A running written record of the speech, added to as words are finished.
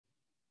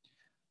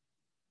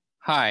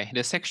Hi,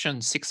 the section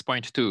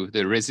 6.2, the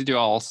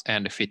residuals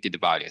and the fitted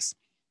values.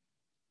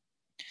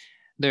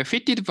 The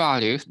fitted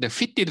value, the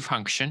fitted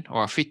function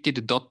or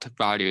fitted dot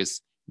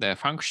values, the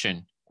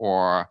function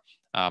or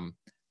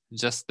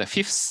just the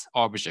fifth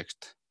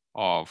object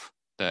of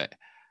the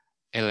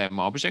LM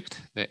object,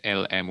 the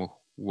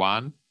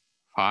LM1,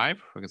 5,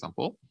 for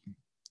example,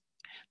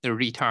 the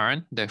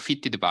return the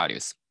fitted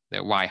values,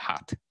 the y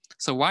hat.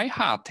 So y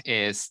hat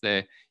is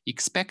the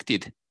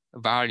expected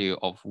value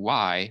of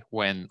y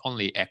when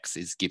only x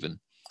is given.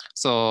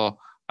 So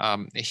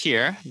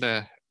here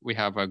we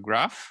have a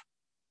graph.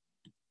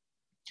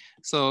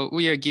 So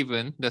we are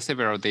given the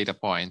several data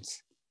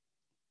points.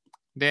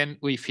 Then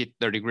we fit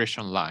the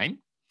regression line.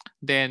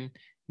 Then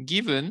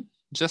given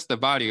just the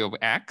value of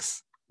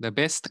x, the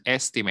best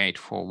estimate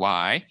for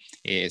y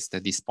is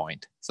this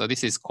point. So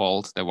this is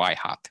called the y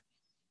hat.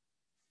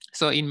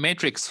 So in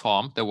matrix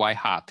form, the y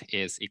hat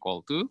is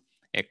equal to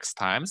x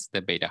times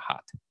the beta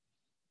hat.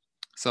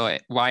 So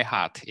y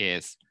hat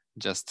is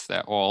just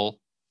the all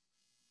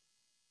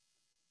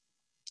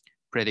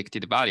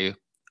predicted value.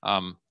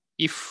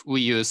 If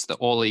we use the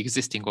all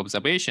existing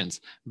observations,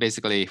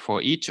 basically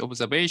for each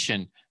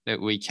observation that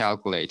we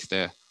calculate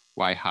the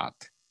y hat.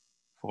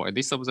 For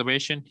this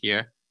observation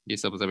here,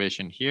 this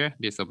observation here,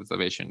 this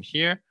observation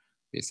here,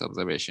 this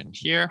observation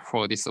here,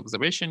 for this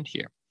observation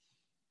here.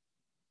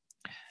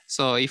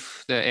 So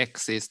if the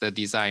x is the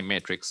design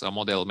matrix or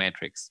model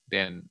matrix,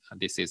 then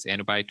this is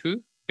n by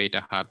 2,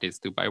 beta hat is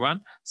 2 by 1.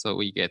 So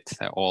we get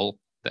all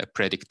the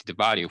predicted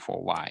value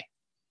for y.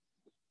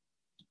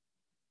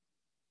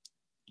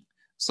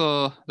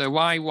 So the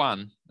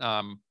y1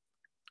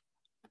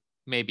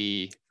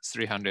 maybe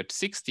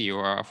 360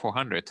 or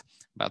 400,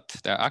 but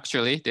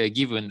actually they're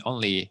given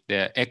only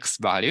the x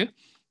value.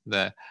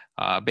 The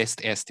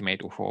best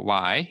estimate for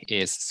y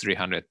is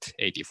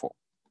 384.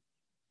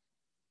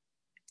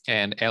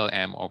 And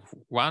LM of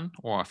 1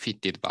 or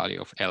fitted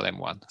value of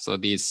LM1. So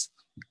these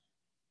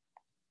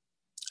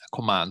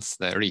commands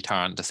that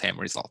return the same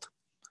result.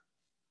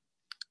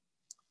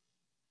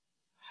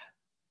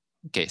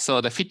 Okay, so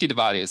the fitted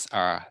values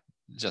are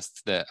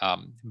just the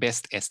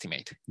best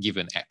estimate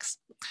given x.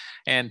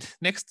 And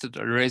next to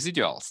the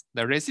residuals.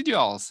 The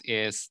residuals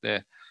is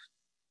the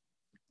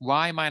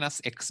y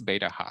minus x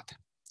beta hat.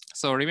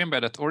 So remember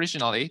that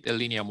originally the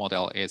linear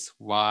model is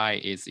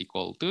y is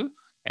equal to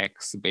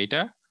x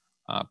beta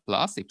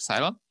plus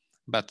epsilon,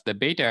 but the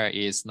beta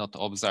is not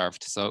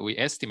observed. So we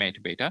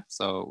estimate beta.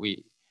 So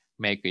we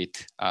make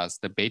it as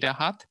the beta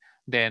hat.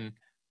 Then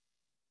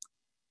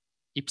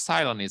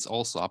epsilon is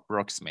also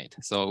approximate.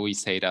 So we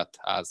say that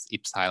as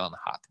epsilon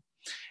hat.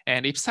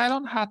 And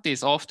epsilon hat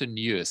is often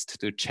used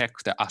to check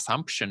the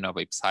assumption of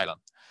epsilon.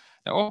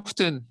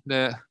 Often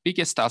the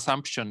biggest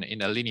assumption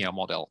in a linear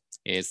model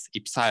is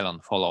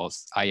epsilon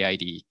follows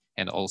IID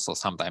and also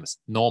sometimes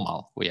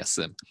normal, we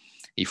assume,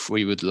 if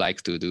we would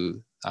like to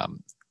do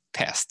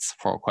tests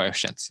for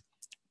coefficients.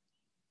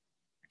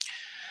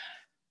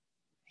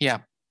 Yeah,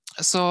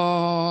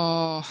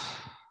 so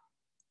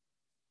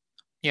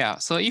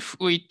if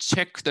we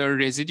check the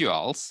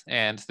residuals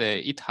and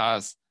it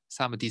has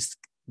some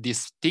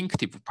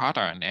distinctive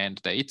pattern and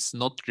it's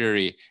not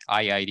really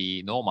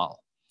IID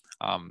normal,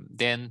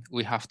 then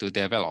we have to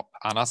develop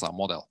another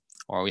model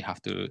or we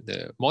have to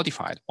the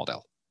modified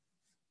model.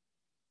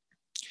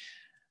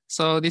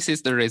 So this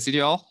is the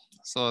residual.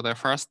 So the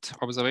first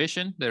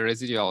observation, the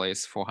residual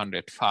is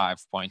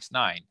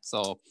 405.9.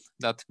 So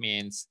that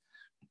means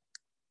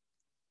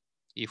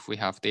if we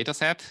have data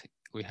set,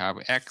 we have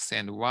x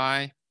and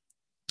y,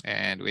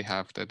 and we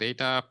have the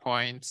data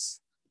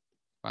points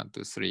 1,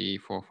 2, 3,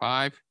 4,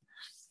 5,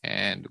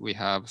 and we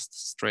have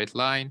straight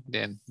line,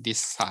 then this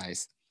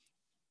size.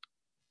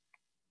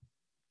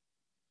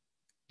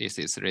 This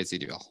is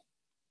residual.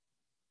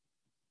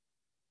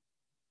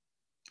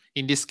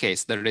 In this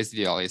case, the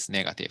residual is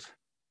negative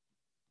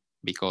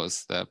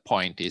because the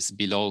point is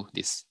below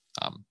this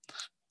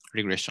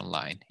regression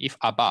line. If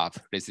above,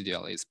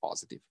 residual is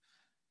positive.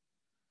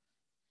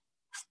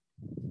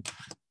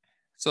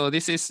 So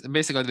this is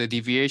basically the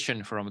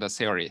deviation from the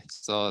theory.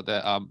 So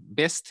the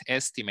best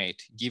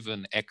estimate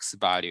given x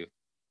value,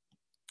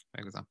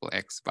 for example,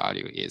 x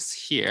value is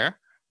here,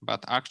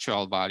 but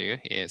actual value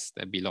is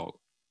below.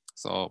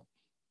 So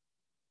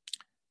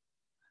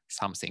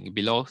something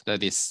below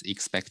this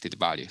expected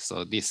value.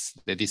 So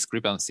the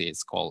discrepancy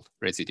is called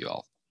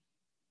residual.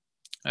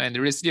 And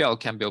the residual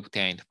can be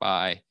obtained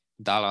by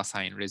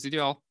 $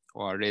 residual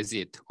or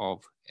resid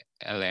of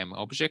LM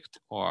object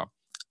or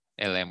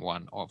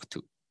LM1 of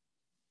 2.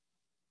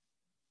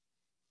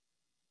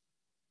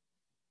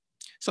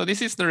 So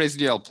this is the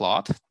residual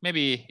plot.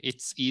 Maybe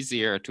it's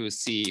easier to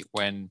see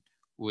when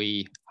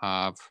we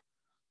have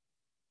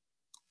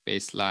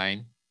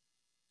baseline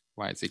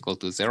y is equal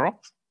to 0.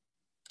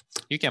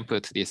 You can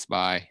put this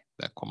by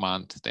the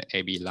command, the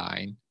AB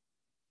line,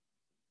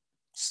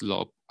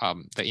 slope,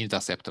 the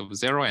intercept of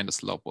 0 and the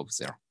slope of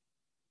 0.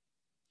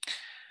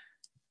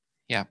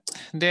 Yeah,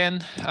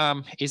 then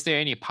is there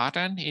any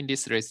pattern in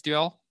this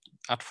residual?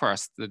 At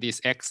first, this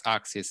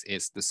x-axis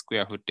is the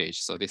square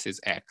footage, so this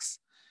is x.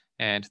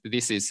 And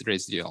this is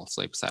residual,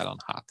 so epsilon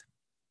hat.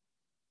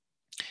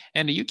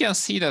 And you can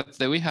see that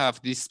we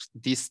have this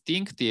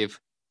distinctive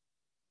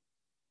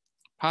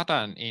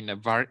pattern in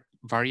the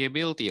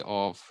variability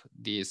of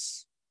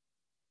these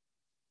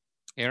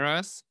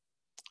errors.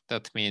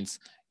 That means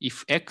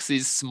if x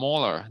is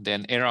smaller,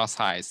 then error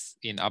size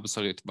in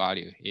absolute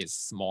value is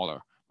smaller,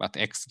 but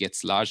x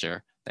gets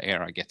larger, the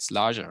error gets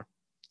larger.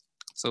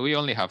 So we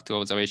only have 2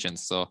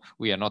 observations, so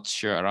we are not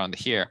sure around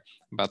here,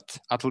 but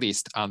at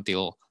least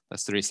until the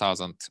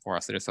 3000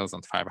 or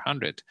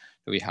 3500,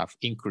 we have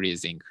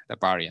increasing the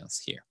variance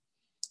here.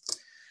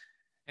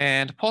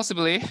 And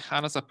possibly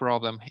another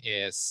problem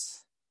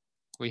is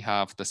we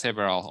have the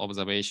several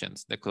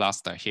observations, the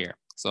cluster here.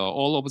 So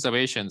all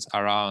observations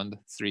around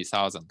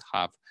 3000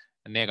 have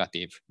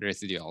negative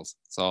residuals.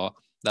 So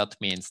that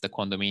means the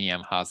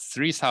condominium has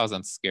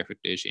 3000 square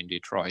footage in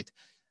Detroit.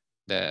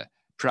 The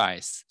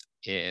price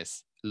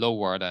is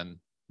lower than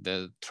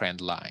the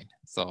trend line.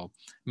 So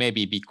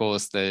maybe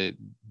because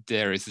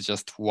there is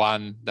just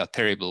one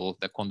terrible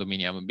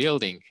condominium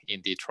building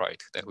in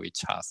Detroit which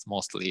has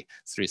mostly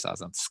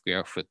 3000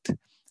 square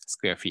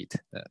feet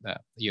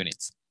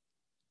units.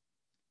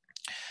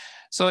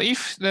 So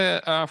if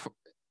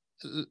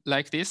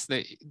like this,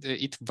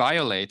 it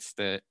violates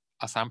the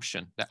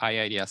assumption, the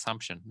IID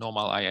assumption,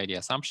 normal IID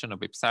assumption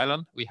of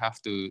epsilon, we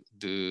have to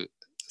do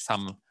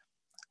some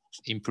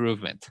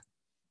improvement.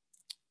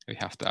 We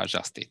have to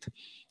adjust it.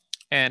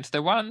 And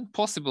the one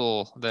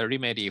possible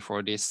remedy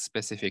for this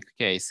specific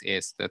case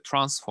is to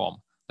transform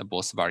the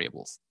both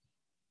variables.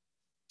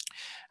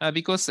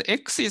 Because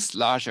x is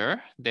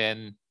larger,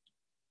 then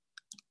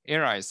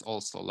error is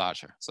also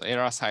larger. So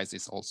error size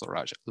is also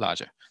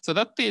larger. So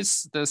that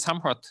is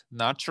somewhat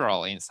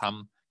natural in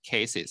some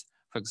cases.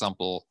 For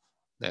example,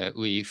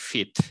 we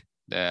fit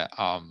the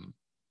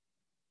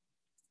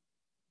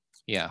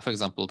for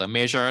example, the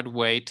measured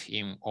weight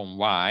on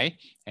y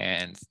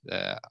and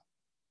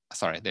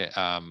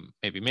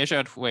maybe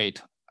measured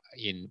weight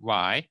in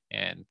y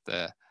and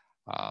the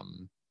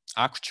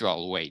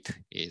actual weight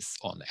is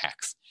on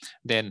x.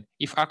 Then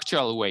if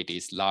actual weight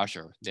is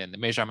larger, then the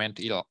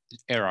measurement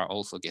error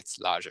also gets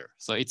larger.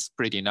 So it's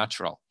pretty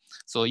natural.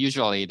 So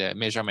usually the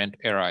measurement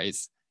error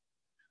is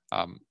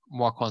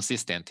more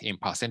consistent in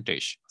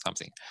percentage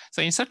something.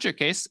 So in such a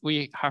case,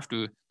 we have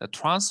to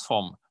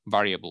transform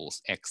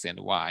variables x and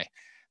y.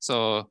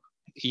 So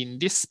in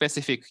this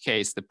specific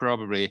case,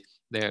 probably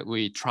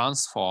we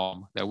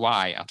transform the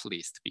y at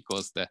least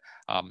because the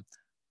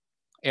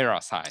error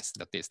size,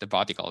 that is the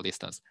vertical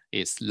distance,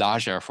 is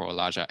larger for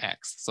larger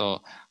x.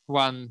 So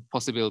one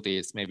possibility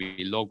is maybe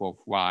log of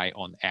y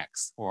on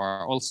x,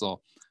 or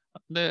also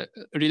the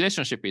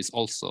relationship is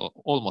also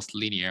almost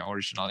linear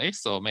originally.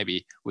 So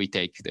maybe we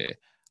take the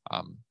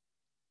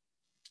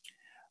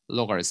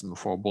logarithm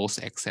for both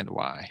x and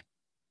y.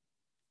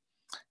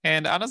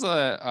 And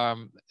another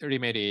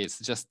remedy is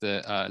just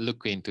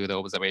look into the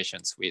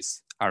observations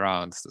with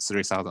around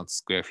 3000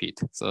 square feet.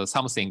 So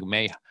something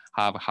may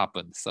have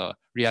happened. So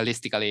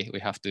realistically, we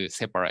have to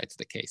separate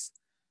the case.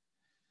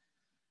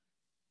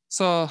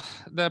 So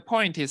the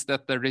point is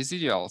that the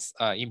residuals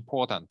are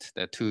important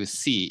to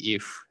see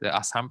if the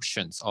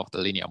assumptions of the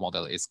linear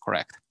model is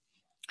correct.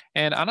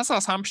 And another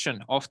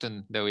assumption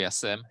often that we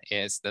assume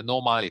is the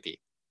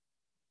normality.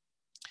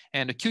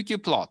 And the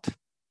QQ plot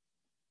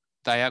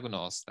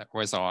diagnose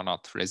whether or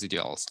not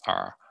residuals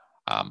are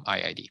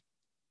IID,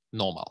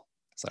 normal.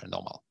 So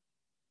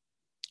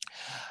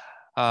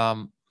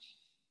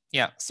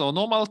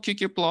normal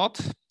QQ plot,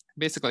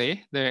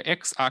 basically the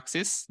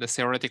x-axis, the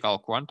theoretical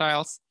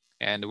quantiles,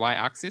 and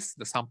y-axis,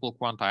 the sample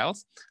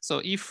quantiles. So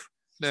if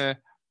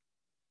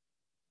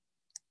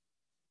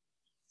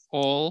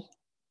all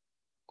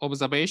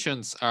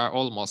observations are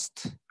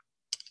almost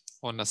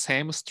on the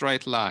same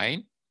straight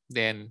line,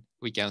 then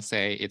we can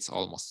say it's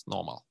almost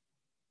normal.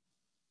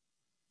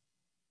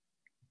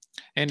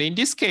 And in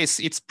this case,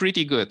 it's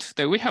pretty good.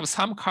 We have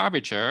some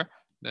curvature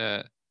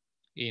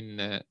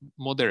in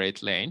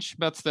moderate range,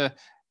 but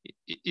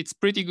it's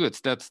pretty good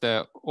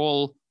that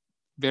all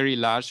very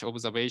large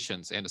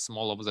observations and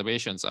small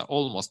observations are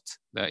almost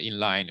in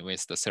line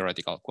with the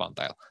theoretical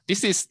quantile.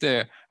 This is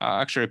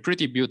actually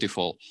pretty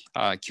beautiful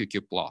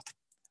QQ plot.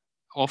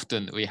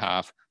 Often we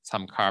have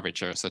some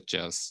curvature such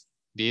as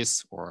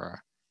this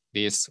or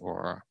this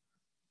or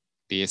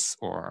this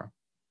or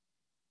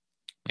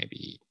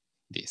maybe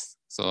this.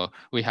 So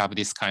we have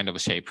this kind of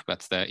shape,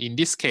 but in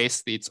this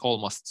case, it's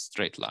almost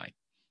straight line.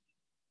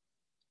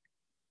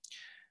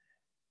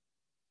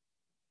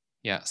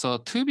 Yeah, so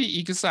to be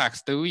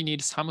exact, we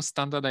need some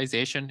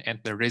standardization and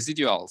the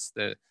residuals,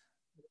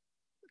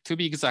 to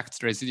be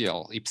exact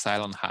residual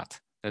epsilon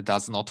hat that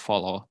does not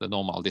follow the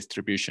normal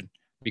distribution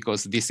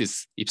because this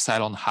is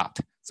epsilon hat.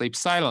 So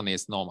epsilon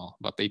is normal,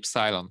 but the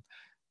epsilon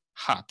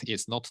hat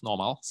is not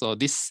normal. So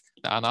the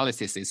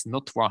analysis is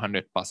not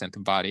 100%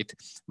 valid,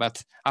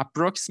 but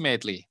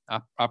approximately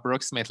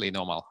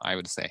normal, I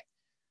would say,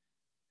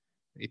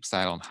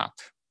 epsilon hat.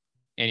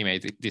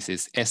 Anyway, this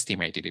is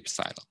estimated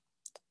epsilon.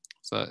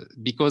 So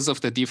because of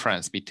the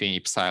difference between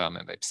epsilon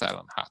and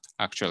epsilon hat,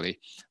 actually,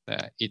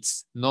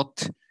 it's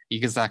not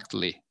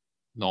exactly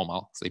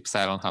normal. So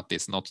epsilon hat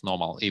is not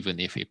normal, even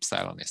if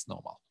epsilon is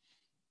normal.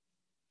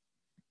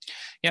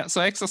 Yeah,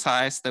 so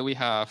exercise that we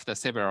have the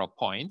several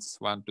points,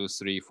 1, 2,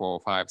 3,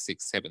 4, 5,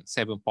 6, 7,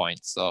 7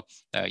 points. So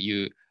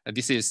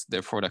this is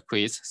for the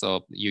quiz.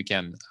 So you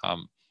can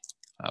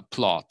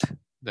plot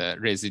the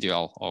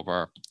residual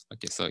over,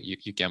 okay, so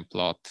you can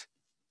plot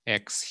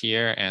X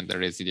here and the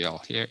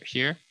residual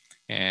here,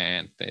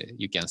 and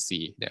you can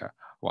see there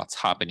what's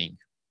happening